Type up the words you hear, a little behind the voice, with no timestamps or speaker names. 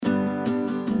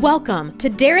Welcome to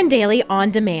Darren Daily On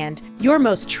Demand, your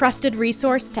most trusted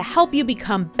resource to help you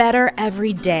become better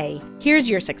every day. Here's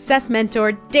your success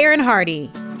mentor, Darren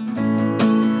Hardy.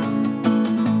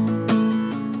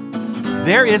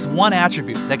 There is one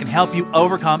attribute that can help you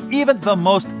overcome even the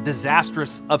most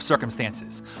disastrous of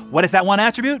circumstances. What is that one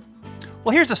attribute?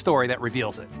 Well, here's a story that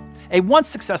reveals it. A once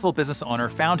successful business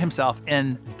owner found himself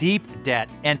in deep debt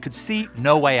and could see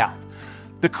no way out.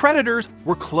 The creditors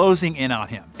were closing in on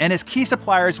him, and his key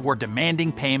suppliers were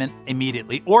demanding payment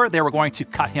immediately, or they were going to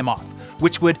cut him off,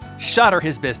 which would shutter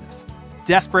his business.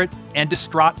 Desperate and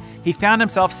distraught, he found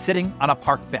himself sitting on a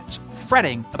park bench,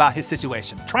 fretting about his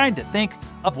situation, trying to think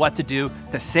of what to do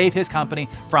to save his company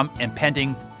from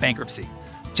impending bankruptcy.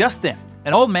 Just then,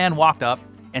 an old man walked up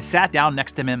and sat down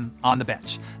next to him on the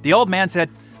bench. The old man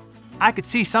said, "I could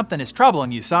see something is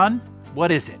troubling you, son.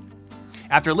 What is it?"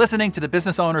 After listening to the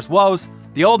business owner's woes,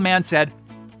 the old man said,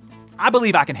 "I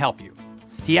believe I can help you."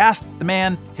 He asked the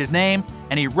man his name,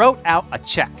 and he wrote out a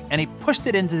check, and he pushed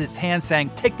it into his hand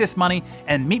saying, "Take this money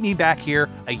and meet me back here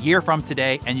a year from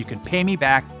today, and you can pay me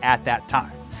back at that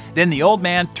time." Then the old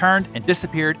man turned and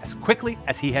disappeared as quickly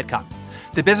as he had come.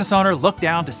 The business owner looked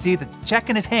down to see that the check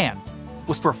in his hand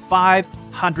was for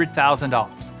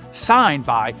 $500,000, signed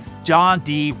by John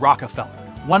D. Rockefeller,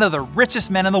 one of the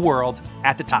richest men in the world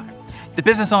at the time. The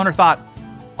business owner thought,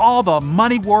 all the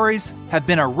money worries have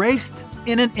been erased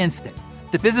in an instant.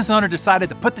 The business owner decided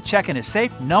to put the check in his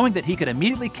safe, knowing that he could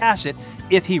immediately cash it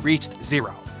if he reached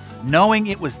zero. Knowing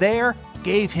it was there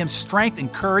gave him strength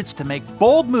and courage to make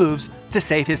bold moves to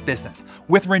save his business.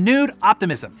 With renewed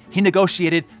optimism, he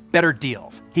negotiated better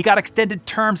deals. He got extended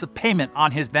terms of payment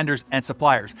on his vendors and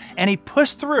suppliers, and he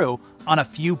pushed through on a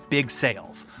few big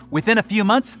sales. Within a few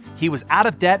months, he was out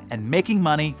of debt and making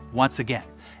money once again.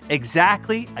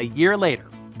 Exactly a year later,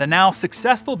 the now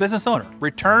successful business owner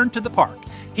returned to the park.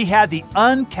 He had the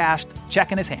uncashed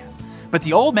check in his hand, but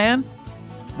the old man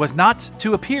was not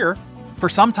to appear for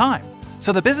some time.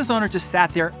 So the business owner just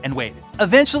sat there and waited.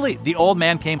 Eventually, the old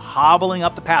man came hobbling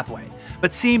up the pathway,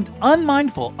 but seemed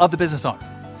unmindful of the business owner.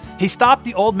 He stopped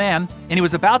the old man, and he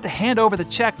was about to hand over the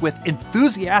check with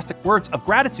enthusiastic words of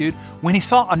gratitude when he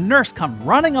saw a nurse come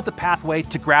running up the pathway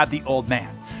to grab the old man.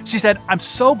 She said, "I'm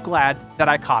so glad that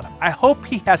I caught him. I hope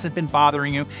he hasn't been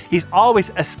bothering you. He's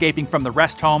always escaping from the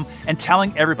rest home and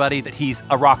telling everybody that he's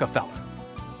a Rockefeller."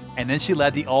 And then she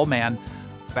led the old man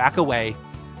back away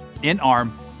in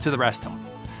arm to the rest home.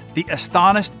 The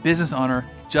astonished business owner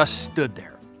just stood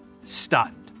there,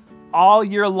 stunned. All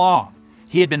year long,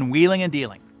 he had been wheeling and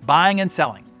dealing, buying and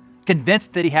selling,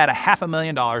 convinced that he had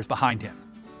 $500,000 behind him.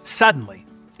 Suddenly,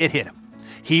 it hit him.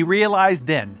 He realized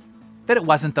then that it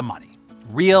wasn't the money,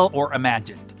 real or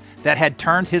imagined, that had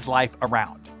turned his life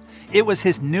around. It was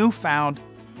his newfound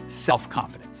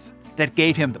self-confidence that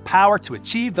gave him the power to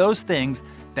achieve those things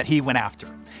that he went after.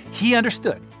 He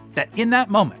understood that in that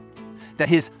moment, that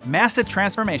his massive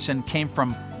transformation came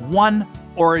from one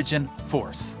origin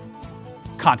force: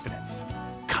 confidence.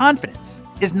 Confidence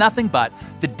is nothing but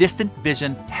the distant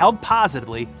vision held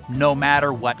positively no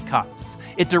matter what comes.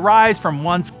 It derives from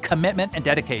one's commitment and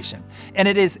dedication, and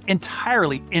it is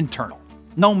entirely internal,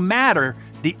 no matter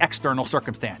the external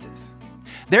circumstances.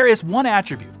 There is one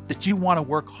attribute that you want to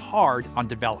work hard on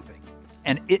developing,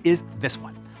 and it is this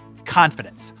one: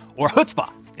 confidence, or chutzpah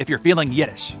if you're feeling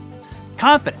Yiddish.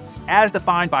 Confidence, as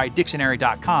defined by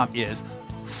dictionary.com, is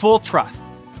full trust,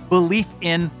 belief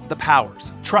in the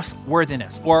powers,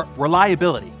 trustworthiness, or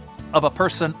reliability of a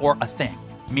person or a thing,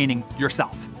 meaning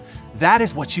yourself. That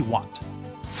is what you want.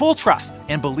 Full trust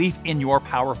and belief in your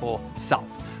powerful self.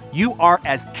 You are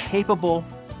as capable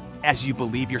as you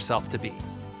believe yourself to be.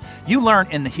 You learn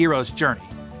in the hero's journey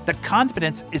that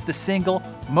confidence is the single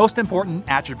most important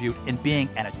attribute in being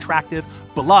an attractive,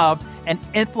 beloved, and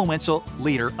influential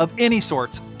leader of any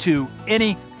sorts to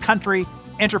any country,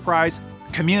 enterprise,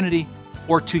 community,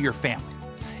 or to your family.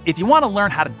 If you want to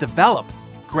learn how to develop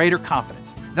greater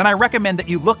confidence, then I recommend that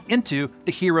you look into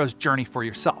the hero's journey for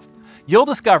yourself. You'll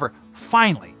discover,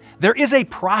 finally, there is a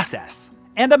process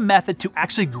and a method to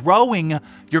actually growing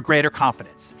your greater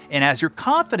confidence. And as your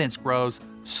confidence grows,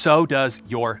 so does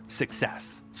your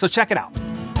success. So check it out.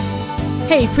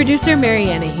 Hey, producer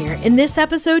Mariana here. In this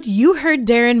episode, you heard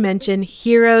Darren mention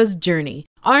Hero's Journey.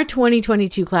 Our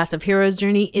 2022 class of Hero's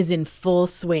Journey is in full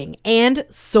swing and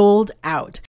sold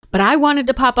out. But I wanted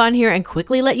to pop on here and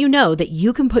quickly let you know that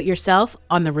you can put yourself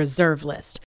on the reserve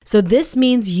list. So this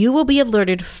means you will be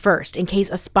alerted first in case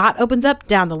a spot opens up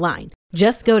down the line.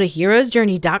 Just go to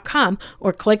heroesjourney.com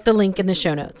or click the link in the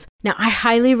show notes. Now, I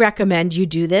highly recommend you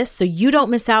do this so you don't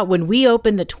miss out when we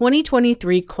open the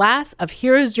 2023 class of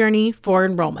Heroes Journey for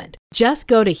enrollment. Just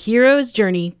go to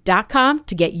heroesjourney.com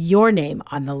to get your name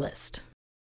on the list.